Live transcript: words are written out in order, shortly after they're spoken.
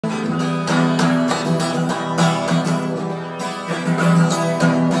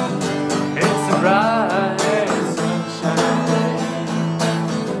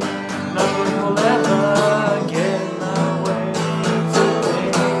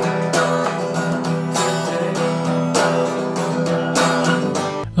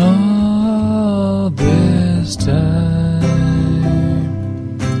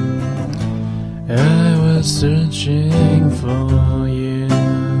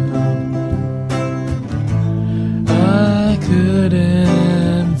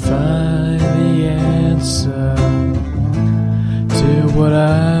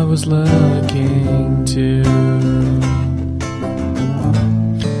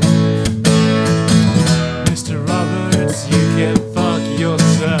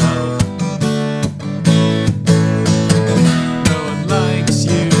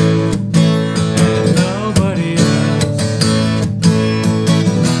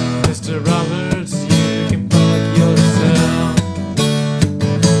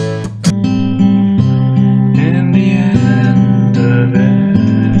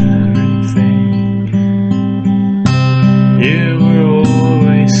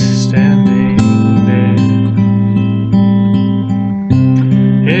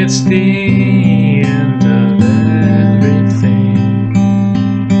it's the end of everything.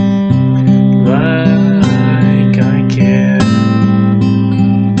 Like I care.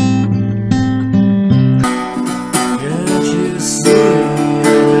 Can't you see I'm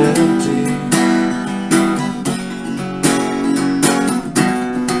empty?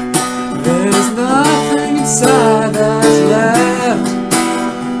 There's nothing inside that's left.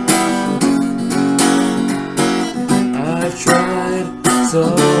 I've tried so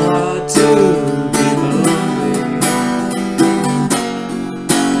hard to be lonely,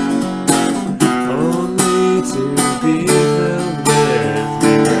 only to be filled with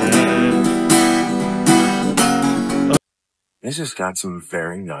regret. This has got some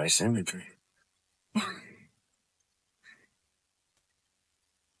very nice imagery.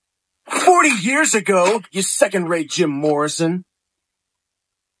 40 years ago, you second-rate Jim Morrison.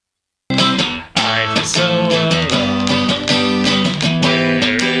 I feel so alone.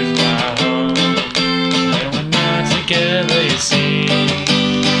 Where is my home? When we're not together, you see,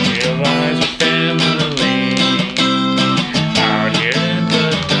 realize we're family. Out here in the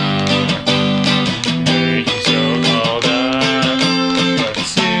dark, heard you so called up, but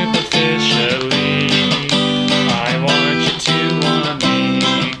superficially, I want you to want me.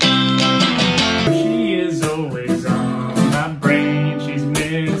 She is always on my brain, she's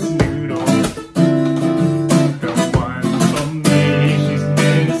Miss Noodle. The one for me, she's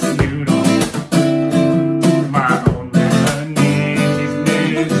Miss Noodle. My only honey, she's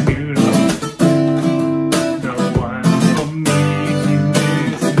Miss Noodle. The one for me, she's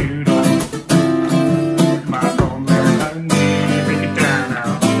Miss Noodle. My only honey, break it down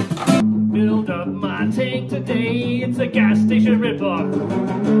now. Build up my tank today, it's a gas station ripoff.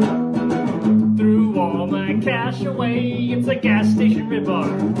 Threw all my cash away, it's a gas station ripoff.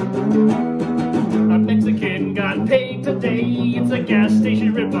 A Mexican got paid today, it's a gas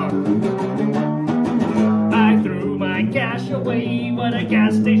station ripoff. I threw my cash away, what a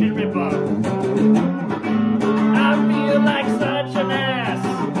gas station ripoff. I feel like such an ass,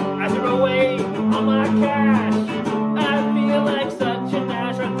 I threw away all my cash. I feel like such an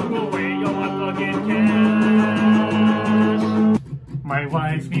ass, I threw away all my fucking cash. My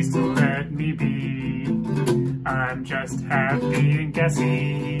wife needs to let me be, I'm just happy and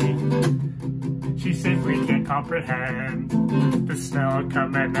gassy. She simply can't comprehend the smell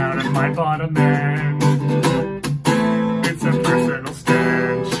coming out of my bottom end. It's a personal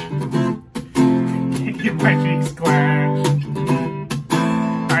stench, can't get my cheeks clenched.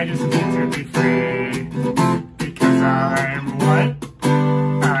 I just need to be free, because I'm what?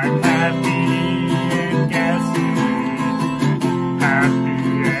 I'm happy and gassy. Happy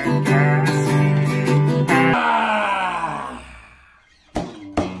and gassy.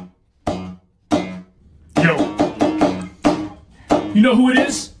 Yo, you know who it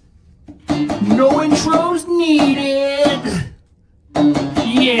is? No intros needed.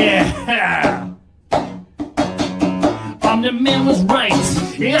 Yeah. The man was right.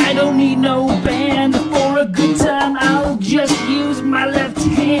 I don't need no band. For a good time, I'll just use my left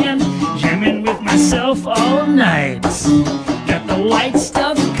hand. Jamming with myself all night. Got the white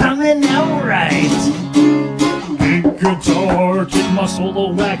stuff coming out right. Big guitar, kick my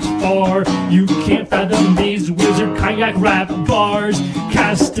solo wax far. You can't fathom these wizard kayak rap bars.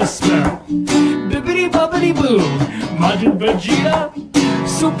 Cast a spell. Bibbidi bobbidi boo. Majin Vegeta.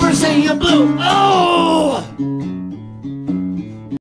 Super Saiyan Blue. Oh!